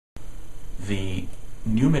The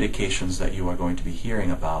new medications that you are going to be hearing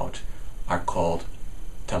about are called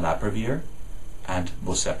telaprevir and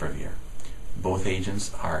Boceprevir. Both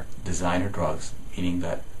agents are designer drugs, meaning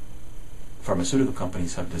that pharmaceutical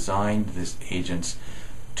companies have designed these agents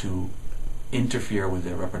to interfere with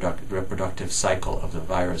the reproductive cycle of the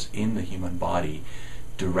virus in the human body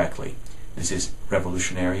directly. This is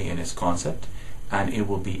revolutionary in its concept, and it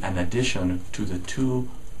will be an addition to the two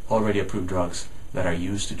already approved drugs that are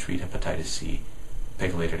used to treat hepatitis C,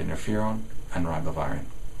 pegylated interferon and ribavirin.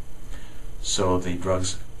 So the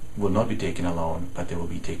drugs will not be taken alone, but they will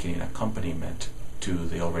be taken in accompaniment to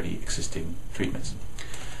the already existing treatments.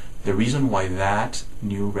 The reason why that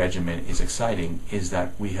new regimen is exciting is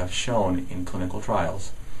that we have shown in clinical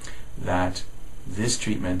trials that these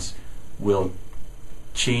treatments will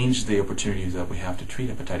change the opportunities that we have to treat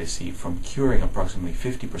hepatitis C from curing approximately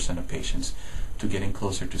 50% of patients to getting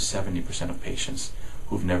closer to 70% of patients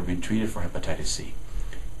who've never been treated for hepatitis C.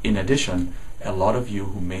 In addition, a lot of you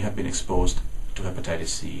who may have been exposed to hepatitis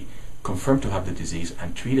C, confirmed to have the disease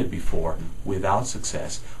and treated before without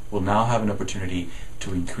success, will now have an opportunity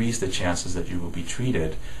to increase the chances that you will be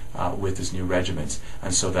treated with these new regimens,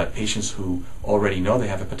 and so that patients who already know they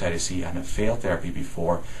have hepatitis C and have failed therapy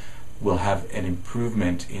before will have an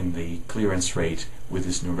improvement in the clearance rate with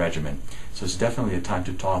this new regimen. So it's definitely a time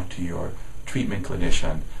to talk to your treatment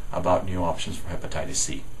clinician about new options for hepatitis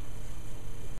C.